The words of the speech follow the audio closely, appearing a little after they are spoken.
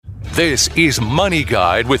This is Money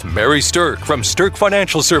Guide with Mary Sterk from Sterk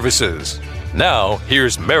Financial Services. Now,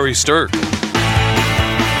 here's Mary Sterk.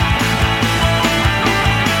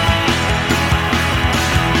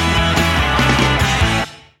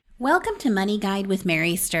 Welcome to Money Guide with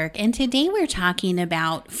Mary Sterk, and today we're talking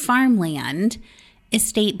about farmland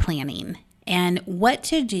estate planning and what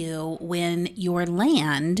to do when your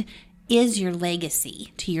land is your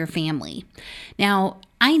legacy to your family. Now,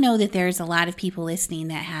 I know that there's a lot of people listening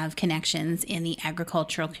that have connections in the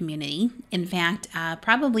agricultural community. In fact,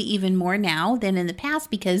 probably even more now than in the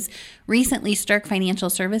past, because recently Sterk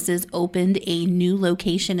Financial Services opened a new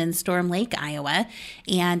location in Storm Lake, Iowa,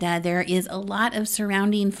 and there is a lot of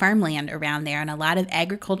surrounding farmland around there and a lot of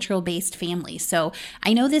agricultural-based families. So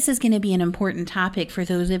I know this is going to be an important topic for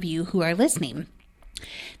those of you who are listening.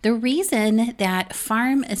 The reason that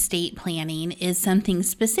farm estate planning is something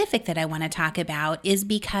specific that I want to talk about is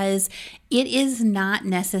because it is not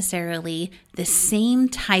necessarily the same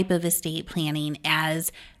type of estate planning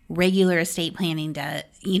as regular estate planning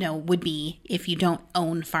would be if you don't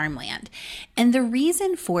own farmland. And the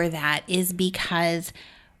reason for that is because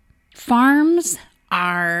farms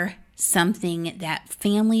are something that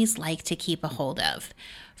families like to keep a hold of.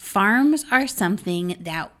 Farms are something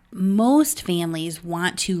that most families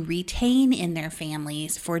want to retain in their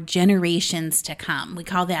families for generations to come. We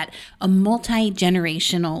call that a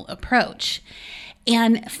multi-generational approach.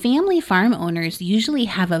 And family farm owners usually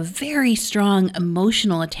have a very strong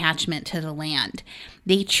emotional attachment to the land.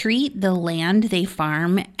 They treat the land they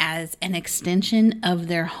farm as an extension of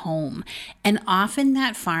their home. And often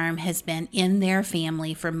that farm has been in their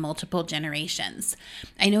family for multiple generations.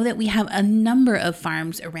 I know that we have a number of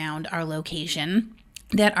farms around our location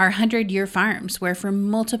that are 100-year farms where for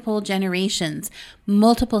multiple generations,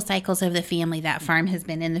 multiple cycles of the family, that farm has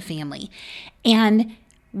been in the family. And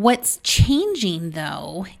what's changing,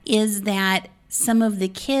 though, is that some of the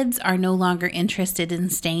kids are no longer interested in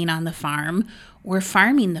staying on the farm or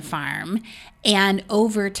farming the farm. And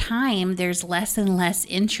over time, there's less and less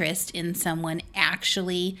interest in someone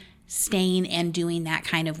actually staying and doing that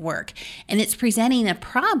kind of work. And it's presenting a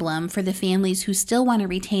problem for the families who still want to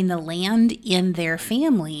retain the land in their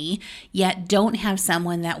family, yet don't have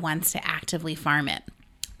someone that wants to actively farm it.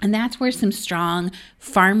 And that's where some strong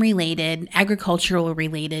farm-related,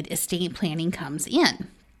 agricultural-related estate planning comes in.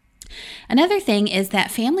 Another thing is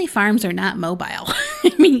that family farms are not mobile.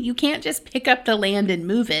 I mean, you can't just pick up the land and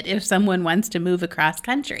move it if someone wants to move across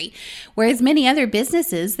country, whereas many other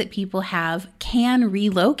businesses that people have can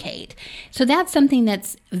relocate. So that's something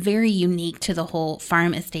that's very unique to the whole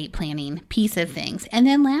farm estate planning piece of things. And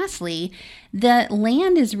then lastly, the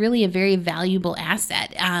land is really a very valuable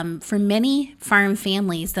asset. For many farm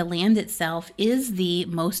families, the land itself is the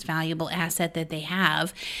most valuable asset that they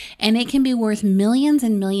have, and it can be worth millions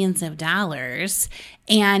and millions of dollars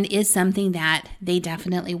and is something that they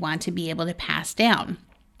definitely want to be able to pass down.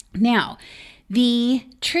 Now, the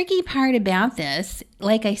tricky part about this,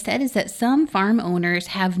 like I said, is that some farm owners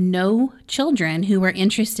have no children who are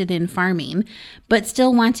interested in farming, but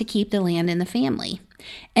still want to keep the land in the family.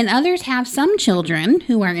 And others have some children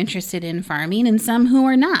who are interested in farming and some who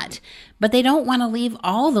are not, but they don't want to leave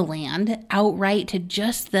all the land outright to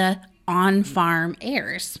just the on-farm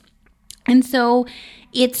heirs. And so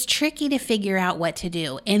it's tricky to figure out what to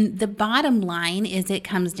do. And the bottom line is it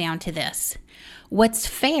comes down to this. What's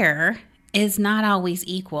fair is not always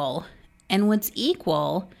equal, and what's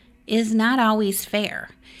equal is not always fair.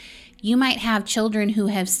 You might have children who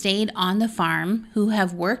have stayed on the farm, who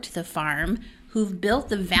have worked the farm, who've built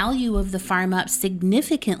the value of the farm up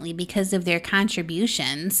significantly because of their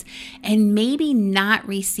contributions, and maybe not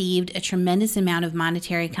received a tremendous amount of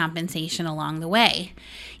monetary compensation along the way.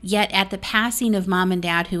 Yet at the passing of mom and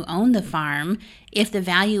dad who own the farm, if the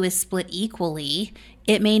value is split equally,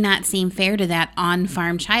 it may not seem fair to that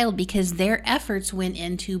on-farm child because their efforts went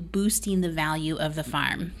into boosting the value of the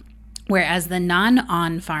farm, whereas the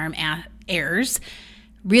non-on-farm heirs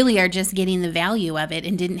really are just getting the value of it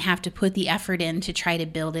and didn't have to put the effort in to try to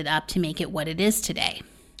build it up to make it what it is today.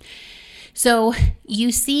 So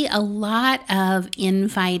you see a lot of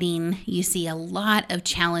infighting, you see a lot of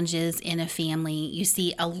challenges in a family, you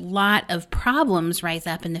see a lot of problems rise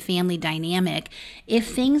up in the family dynamic if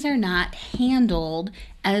things are not handled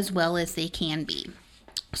as well as they can be.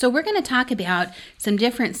 So we're going to talk about some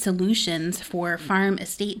different solutions for farm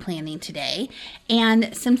estate planning today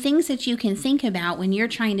and some things that you can think about when you're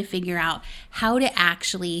trying to figure out how to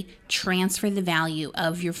actually transfer the value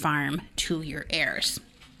of your farm to your heirs.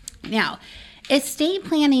 Now, estate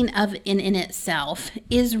planning in itself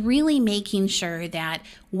is really making sure that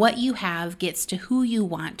what you have gets to who you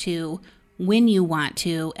want to, when you want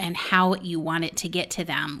to, and how you want it to get to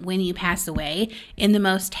them when you pass away in the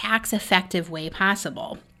most tax effective way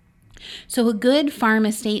possible. So a good farm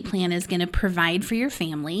estate plan is going to provide for your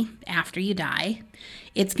family after you die.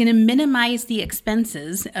 It's going to minimize the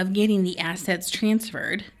expenses of getting the assets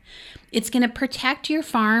transferred. It's going to protect your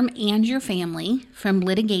farm and your family from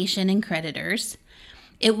litigation and creditors.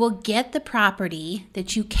 It will get the property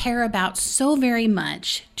that you care about so very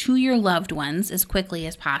much to your loved ones as quickly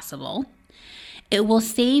as possible. It will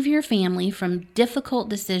save your family from difficult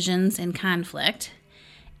decisions and conflict.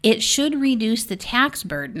 It should reduce the tax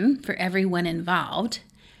burden for everyone involved.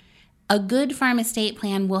 A good farm estate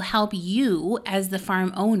plan will help you as the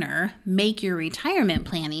farm owner make your retirement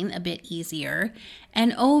planning a bit easier,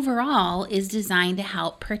 and overall is designed to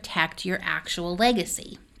help protect your actual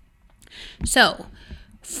legacy. So,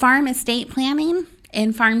 farm estate planning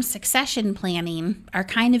and farm succession planning are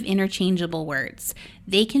kind of interchangeable words.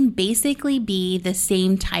 They can basically be the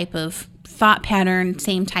same type of thought pattern,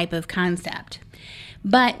 same type of concept.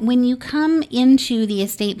 But when you come into the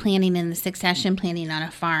estate planning and the succession planning on a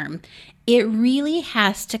farm, it really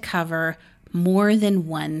has to cover more than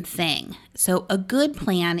one thing. So a good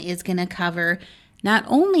plan is going to cover not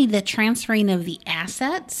only the transferring of the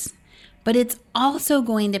assets, but it's also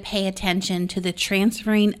going to pay attention to the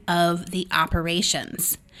transferring of the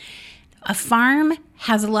operations. A farm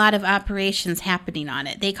has a lot of operations happening on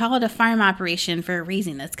it. They call it a farm operation for a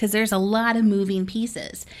reason. That's because there's a lot of moving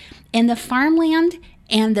pieces. And the farmland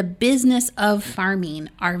and the business of farming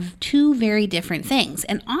are two very different things.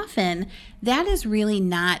 And often that is really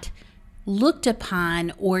not looked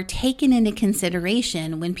upon or taken into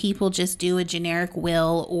consideration when people just do a generic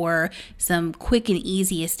will or some quick and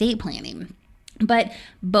easy estate planning. But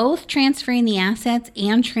both transferring the assets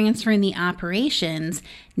and transferring the operations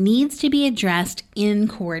needs to be addressed in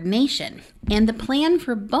coordination. And the plan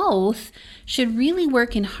for both should really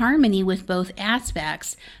work in harmony with both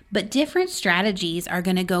aspects, but different strategies are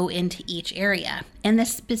going to go into each area. And the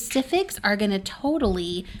specifics are going to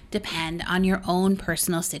totally depend on your own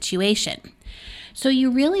personal situation. So you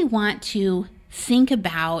really want to think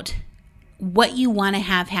about what you want to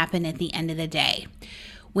have happen at the end of the day.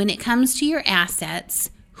 When it comes to your assets,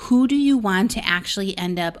 who do you want to actually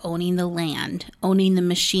end up owning the land, owning the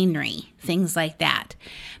machinery, things like that?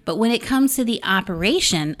 But when it comes to the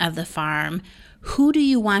operation of the farm, who do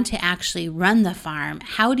you want to actually run the farm?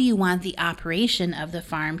 How do you want the operation of the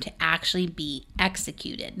farm to actually be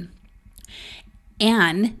executed?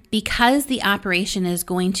 And because the operation is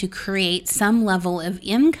going to create some level of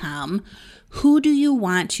income, who do you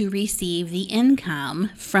want to receive the income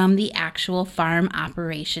from the actual farm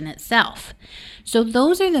operation itself? So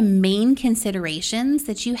those are the main considerations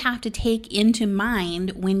that you have to take into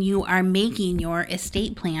mind when you are making your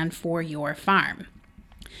estate plan for your farm.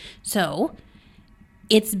 So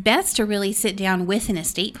it's best to really sit down with an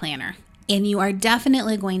estate planner. And you are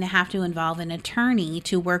definitely going to have to involve an attorney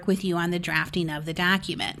to work with you on the drafting of the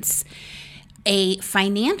documents. A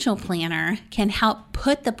financial planner can help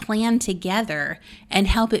put the plan together and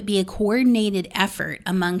help it be a coordinated effort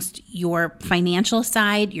amongst your financial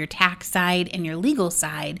side, your tax side, and your legal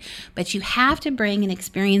side. But you have to bring an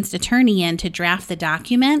experienced attorney in to draft the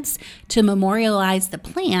documents to memorialize the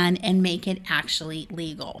plan and make it actually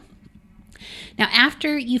legal. Now,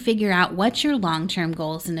 after you figure out what your long-term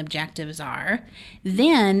goals and objectives are,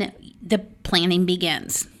 then the planning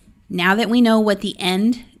begins. Now that we know what the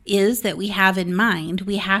end is that we have in mind,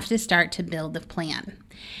 we have to start to build the plan.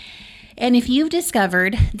 And if you've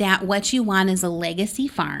discovered that what you want is a legacy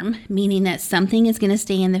farm, meaning that something is going to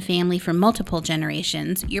stay in the family for multiple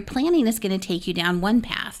generations, your planning is going to take you down one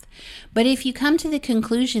path. But if you come to the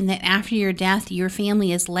conclusion that after your death, your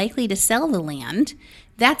family is likely to sell the land,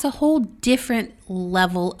 that's a whole different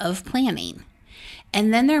level of planning.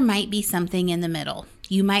 And then there might be something in the middle.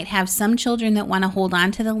 You might have some children that want to hold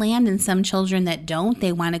on to the land and some children that don't.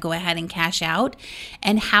 They want to go ahead and cash out.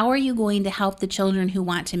 And how are you going to help the children who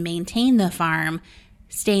want to maintain the farm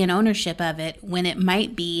stay in ownership of it when it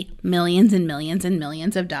might be millions and millions and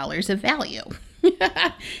millions of dollars of value?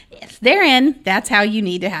 If they're in, that's how you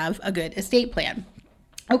need to have a good estate plan.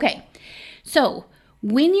 Okay, so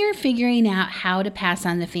when you're figuring out how to pass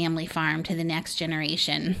on the family farm to the next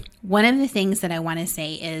generation, one of the things that I want to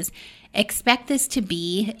say is expect this to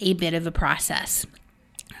be a bit of a process.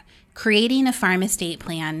 Creating a farm estate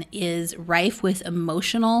plan is rife with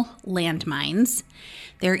emotional landmines.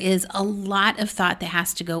 There is a lot of thought that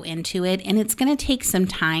has to go into it, and it's going to take some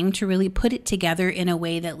time to really put it together in a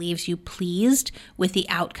way that leaves you pleased with the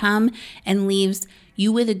outcome and leaves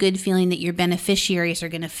you with a good feeling that your beneficiaries are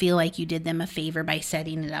going to feel like you did them a favor by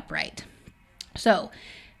setting it up right. So,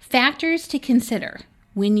 Factors to consider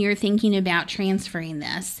when you're thinking about transferring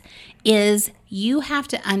this is you have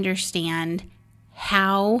to understand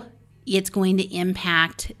how it's going to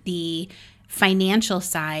impact the financial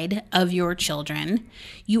side of your children.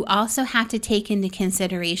 You also have to take into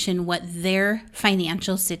consideration what their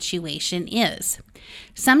financial situation is.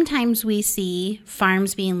 Sometimes we see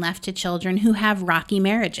farms being left to children who have rocky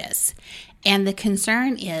marriages, and the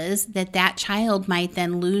concern is that that child might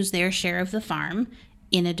then lose their share of the farm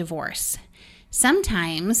in a divorce.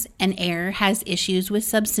 Sometimes an heir has issues with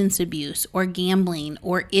substance abuse or gambling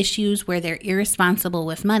or issues where they're irresponsible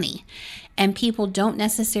with money. And people don't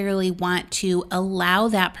necessarily want to allow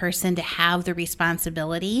that person to have the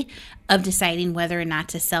responsibility of deciding whether or not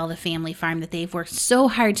to sell the family farm that they've worked so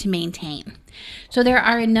hard to maintain. So there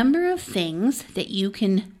are a number of things that you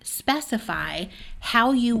can specify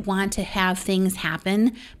how you want to have things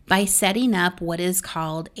happen by setting up what is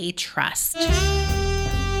called a trust.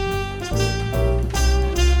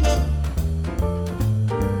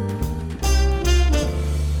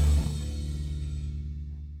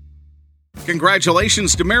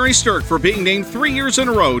 Congratulations to Mary Sterk for being named 3 years in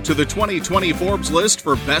a row to the 2020 Forbes list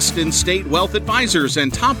for Best in State Wealth Advisors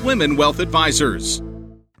and Top Women Wealth Advisors.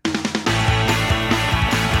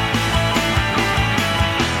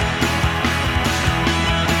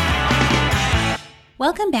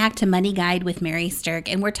 Welcome back to Money Guide with Mary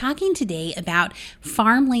Sterk, and we're talking today about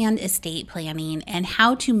farmland estate planning and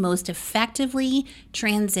how to most effectively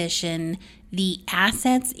transition the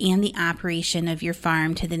assets and the operation of your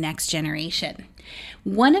farm to the next generation.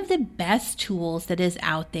 One of the best tools that is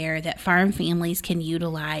out there that farm families can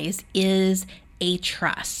utilize is a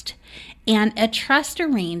trust. And a trust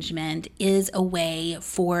arrangement is a way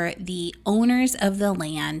for the owners of the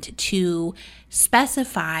land to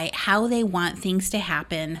specify how they want things to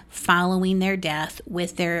happen following their death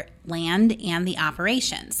with their land and the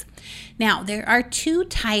operations. Now, there are two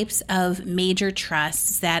types of major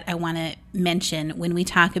trusts that I want to mention when we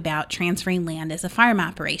talk about transferring land as a farm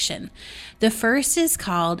operation. The first is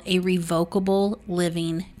called a revocable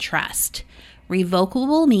living trust.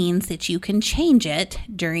 Revocable means that you can change it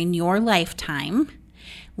during your lifetime.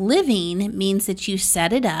 Living means that you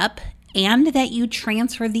set it up and that you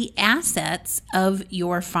transfer the assets of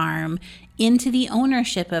your farm into the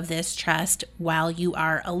ownership of this trust while you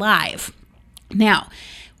are alive. Now,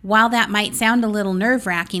 while that might sound a little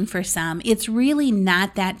nerve-wracking for some, it's really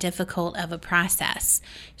not that difficult of a process.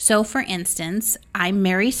 So, for instance, I'm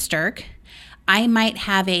Mary Sterk. I might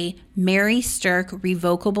have a Mary Sterk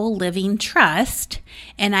Revocable Living Trust,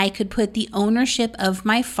 and I could put the ownership of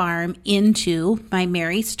my farm into my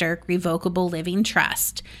Mary Sterk Revocable Living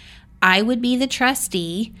Trust. I would be the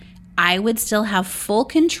trustee. I would still have full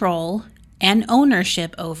control and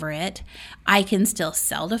ownership over it. I can still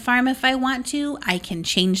sell the farm if I want to. I can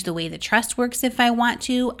change the way the trust works if I want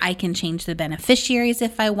to. I can change the beneficiaries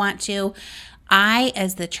if I want to. I,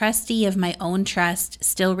 as the trustee of my own trust,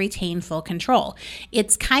 still retain full control.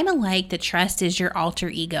 It's kind of like the trust is your alter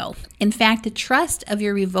ego. In fact, the trust of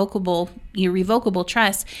your revocable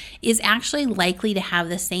trust is actually likely to have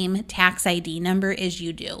the same tax ID number as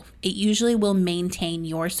you do. It usually will maintain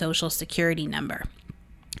your social security number.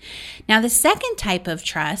 Now, the second type of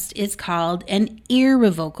trust is called an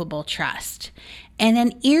irrevocable trust. And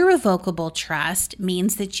an irrevocable trust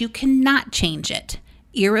means that you cannot change it.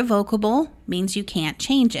 Irrevocable means you can't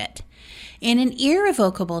change it. In an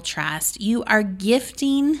irrevocable trust, you are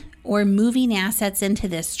gifting or moving assets into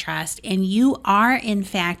this trust, and you are, in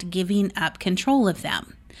fact, giving up control of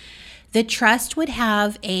them. The trust would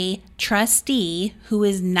have a trustee who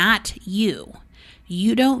is not you.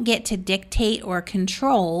 You don't get to dictate or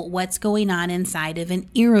control what's going on inside of an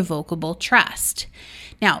irrevocable trust.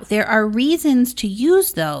 Now, there are reasons to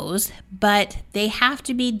use those, but they have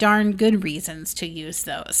to be darn good reasons to use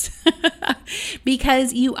those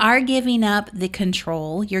because you are giving up the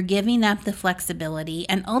control, you're giving up the flexibility,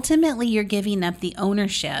 and ultimately you're giving up the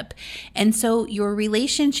ownership. And so your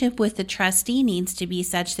relationship with the trustee needs to be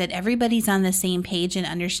such that everybody's on the same page and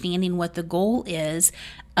understanding what the goal is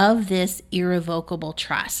of this irrevocable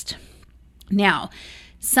trust. Now,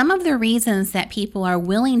 some of the reasons that people are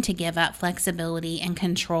willing to give up flexibility and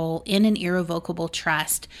control in an irrevocable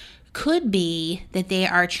trust could be that they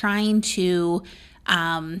are trying to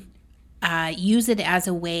use it as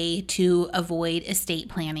a way to avoid estate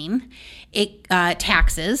planning,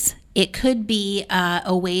 taxes. It could be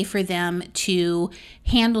a way for them to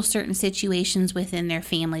handle certain situations within their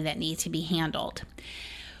family that need to be handled.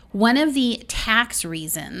 One of the tax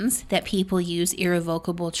reasons that people use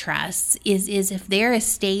irrevocable trusts is if their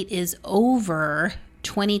estate is over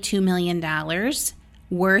 $22 million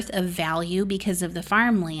worth of value because of the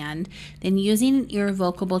farmland, then using an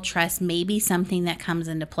irrevocable trust may be something that comes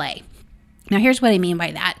into play. Now, here's what I mean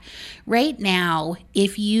by that. Right now,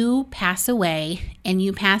 if you pass away and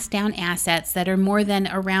you pass down assets that are more than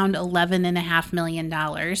around $11.5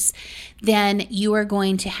 million, then you are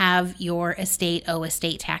going to have your estate owe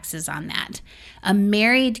estate taxes on that. A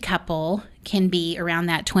married couple can be around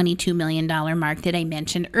that $22 million mark that I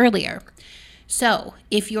mentioned earlier. So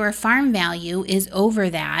if your farm value is over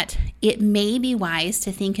that, it may be wise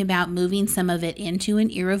to think about moving some of it into an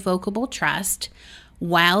irrevocable trust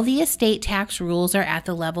while the estate tax rules are at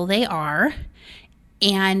the level they are,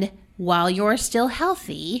 and while you're still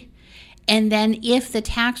healthy. And then if the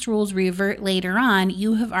tax rules revert later on,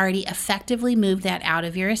 you have already effectively moved that out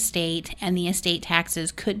of your estate, and the estate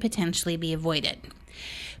taxes could potentially be avoided.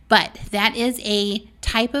 But that is a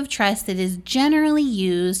type of trust that is generally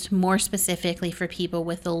used more specifically for people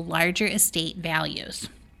with the larger estate values.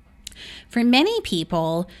 For many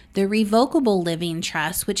people, the revocable living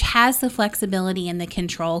trust, which has the flexibility and the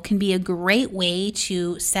control, can be a great way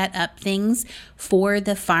to set up things for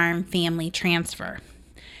the farm family transfer.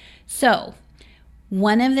 So,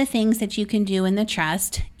 one of the things that you can do in the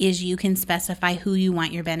trust is you can specify who you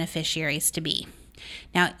want your beneficiaries to be.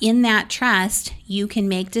 Now, in that trust, you can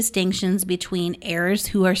make distinctions between heirs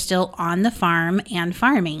who are still on the farm and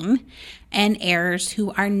farming and heirs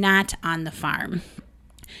who are not on the farm.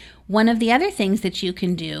 One of the other things that you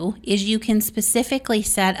can do is you can specifically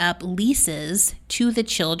set up leases to the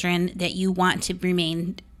children that you want to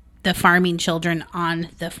remain the farming children on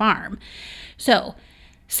the farm. So,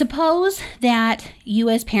 suppose that you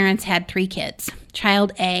as parents had 3 kids.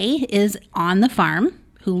 Child A is on the farm,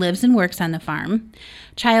 who lives and works on the farm.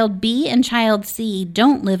 Child B and Child C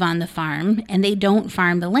don't live on the farm, and they don't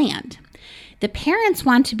farm the land. The parents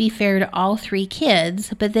want to be fair to all 3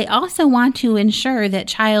 kids, but they also want to ensure that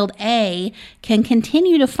Child A can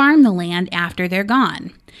continue to farm the land after they're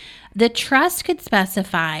gone. The trust could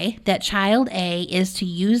specify that Child A is to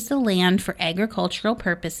use the land for agricultural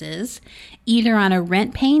purposes, either on a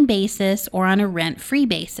rent-paying basis or on a rent-free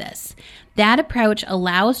basis. That approach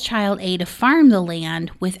allows Child A to farm the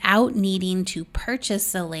land without needing to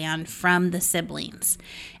purchase the land from the siblings.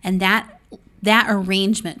 And that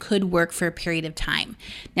arrangement could work for a period of time.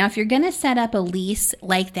 Now, if you're going to set up a lease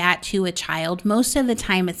like that to a child, most of the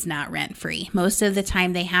time it's not rent-free. Most of the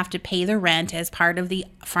time they have to pay the rent as part of the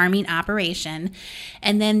farming operation,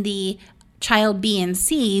 and then the child B and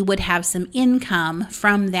C would have some income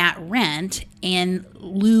from that rent in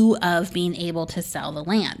lieu of being able to sell the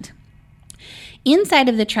land. Inside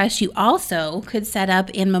of the trust, you also could set up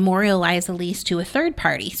and memorialize a lease to a third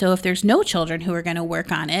party. So if there's no children who are going to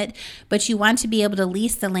work on it, but you want to be able to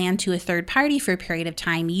lease the land to a third party for a period of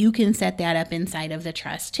time, you can set that up inside of the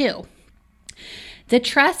trust too. The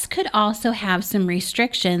trust could also have some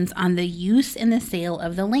restrictions on the use and the sale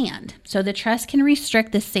of the land. So the trust can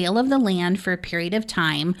restrict the sale of the land for a period of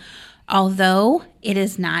time, although it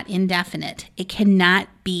is not indefinite. It cannot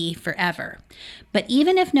be forever. But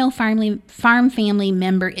even if no farm family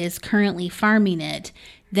member is currently farming it,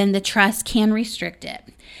 then the trust can restrict it.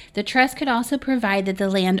 The trust could also provide that the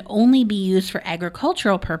land only be used for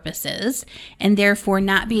agricultural purposes and therefore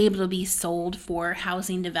not be able to be sold for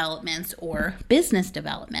housing developments or business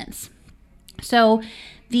developments. So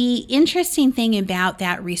the interesting thing about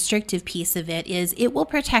that restrictive piece of it is it will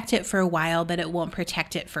protect it for a while, but it won't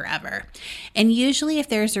protect it forever. And usually if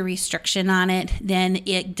there's a restriction on it, then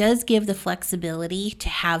it does give the flexibility to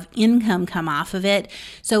have income come off of it.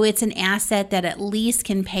 So it's an asset that at least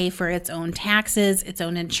can pay for its own taxes, its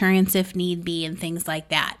own insurance if need be, and things like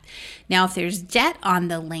that. Now, if there's debt on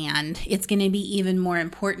the land, it's going to be even more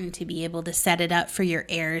important to be able to set it up for your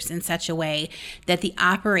heirs in such a way that the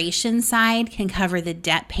operation side can cover the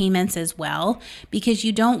debt payments as well, because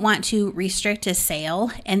you don't want to restrict a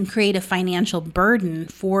sale and create a financial burden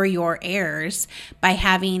for your heirs by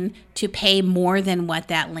having to pay more than what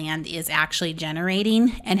that land is actually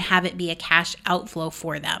generating and have it be a cash outflow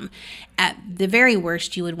for them. At the very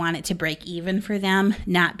worst, you would want it to break even for them,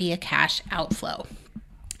 not be a cash outflow.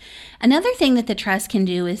 Another thing that the trust can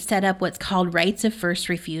do is set up what's called rights of first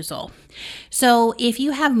refusal. So if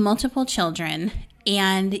you have multiple children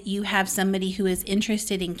and you have somebody who is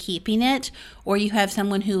interested in keeping it, or you have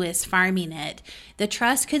someone who is farming it, the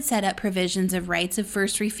trust could set up provisions of rights of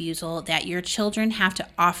first refusal that your children have to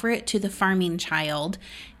offer it to the farming child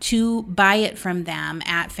to buy it from them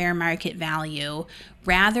at fair market value,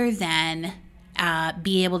 rather than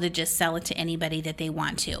be able to just sell it to anybody that they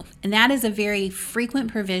want to. And that is a very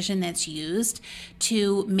frequent provision that's used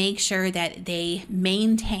to make sure that they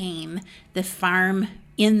maintain the farm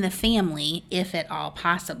in the family if at all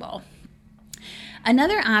possible.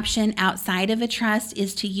 Another option outside of a trust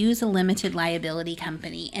is to use a limited liability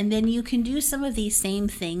company, and then you can do some of these same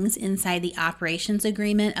things inside the operations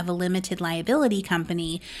agreement of a limited liability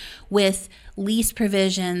company with lease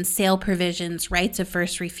provisions, sale provisions, rights of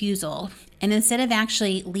first refusal. And instead of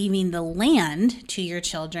actually leaving the land to your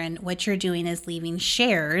children, what you're doing is leaving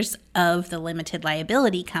shares of the limited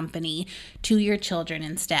liability company to your children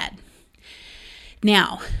instead.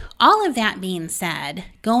 Now, all of that being said,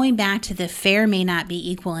 going back to the fair may not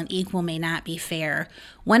be equal and equal may not be fair,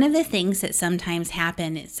 one of the things that sometimes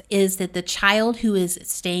happens is that the child who is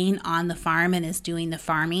staying on the farm and is doing the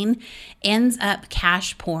farming ends up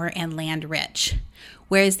cash poor and land rich,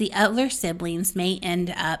 whereas the other siblings may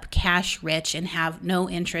end up cash rich and have no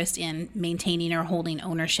interest in maintaining or holding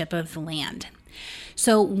ownership of the land.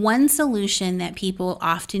 So one solution that people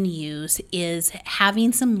often use is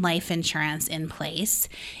having some life insurance in place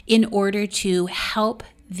in order to help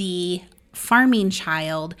the farming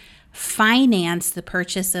child finance the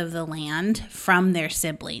purchase of the land from their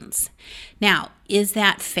siblings. Now, is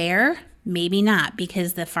that fair? Maybe not,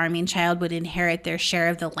 because the farming child would inherit their share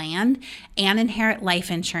of the land and inherit life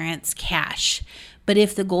insurance cash. But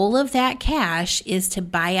if the goal of that cash is to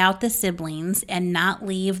buy out the siblings and not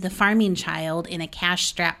leave the farming child in a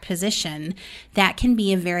cash-strapped position, that can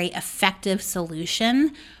be a very effective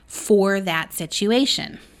solution for that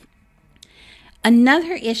situation.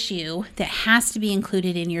 Another issue that has to be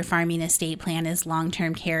included in your farming estate plan is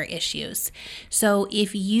long-term care issues. So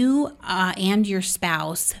if you and your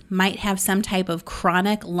spouse might have some type of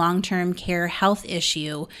chronic long-term care health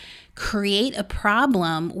issue, create a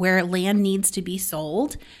problem where land needs to be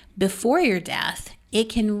sold before your death, it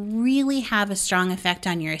can really have a strong effect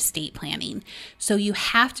on your estate planning. So you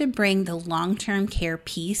have to bring the long-term care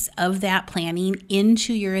piece of that planning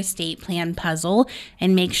into your estate plan puzzle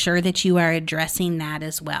and make sure that you are addressing that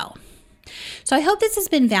as well. So I hope this has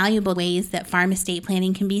been valuable ways that farm estate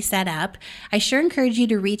planning can be set up. I sure encourage you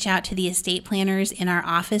to reach out to the estate planners in our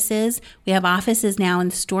offices. We have offices now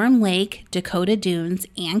in Storm Lake, Dakota Dunes,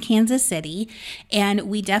 and Kansas City. And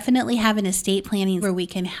we definitely have an estate planning where we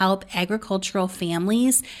can help agricultural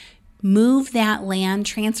families move that land,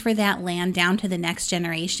 transfer that land down to the next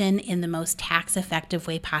generation in the most tax-effective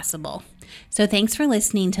way possible. So thanks for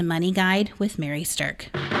listening to Money Guide with Mary Sterk.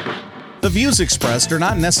 The views expressed are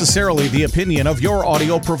not necessarily the opinion of your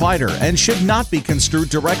audio provider and should not be construed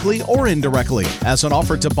directly or indirectly as an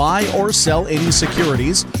offer to buy or sell any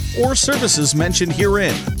securities or services mentioned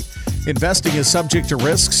herein. Investing is subject to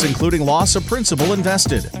risks, including loss of principal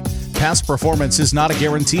invested. Past performance is not a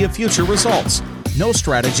guarantee of future results. No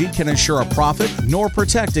strategy can ensure a profit nor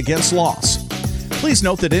protect against loss. Please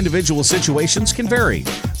note that individual situations can vary.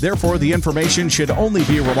 Therefore, the information should only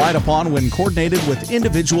be relied upon when coordinated with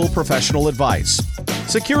individual professional advice.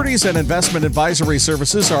 Securities and investment advisory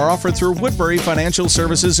services are offered through Woodbury Financial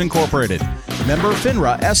Services Incorporated, member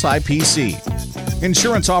FINRA SIPC.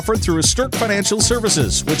 Insurance offered through Sterk Financial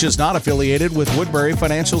Services, which is not affiliated with Woodbury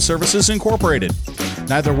Financial Services Incorporated.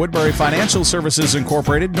 Neither Woodbury Financial Services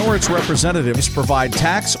Incorporated nor its representatives provide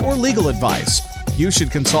tax or legal advice. You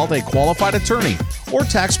should consult a qualified attorney or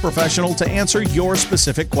tax professional to answer your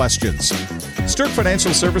specific questions. Sterk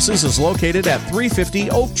Financial Services is located at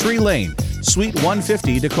 350 Oak Tree Lane, Suite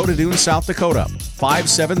 150, Dakota Dunes, South Dakota,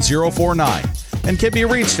 57049, and can be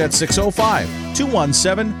reached at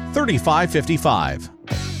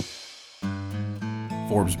 605-217-3555.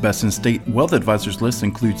 Forbes' Best in State Wealth Advisors list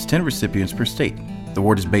includes 10 recipients per state. The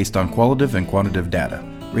award is based on qualitative and quantitative data,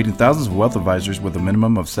 rating thousands of wealth advisors with a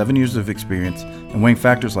minimum of 7 years of experience and weighing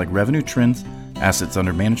factors like revenue trends, assets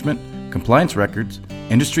under management, compliance records,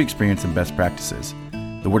 industry experience, and best practices.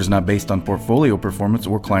 The award is not based on portfolio performance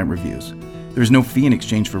or client reviews. There is no fee in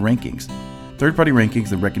exchange for rankings. Third-party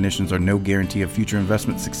rankings and recognitions are no guarantee of future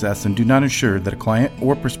investment success and do not ensure that a client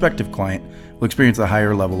or prospective client will experience a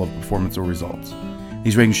higher level of performance or results.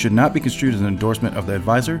 These ratings should not be construed as an endorsement of the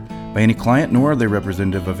advisor by any client, nor are they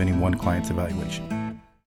representative of any one client's evaluation.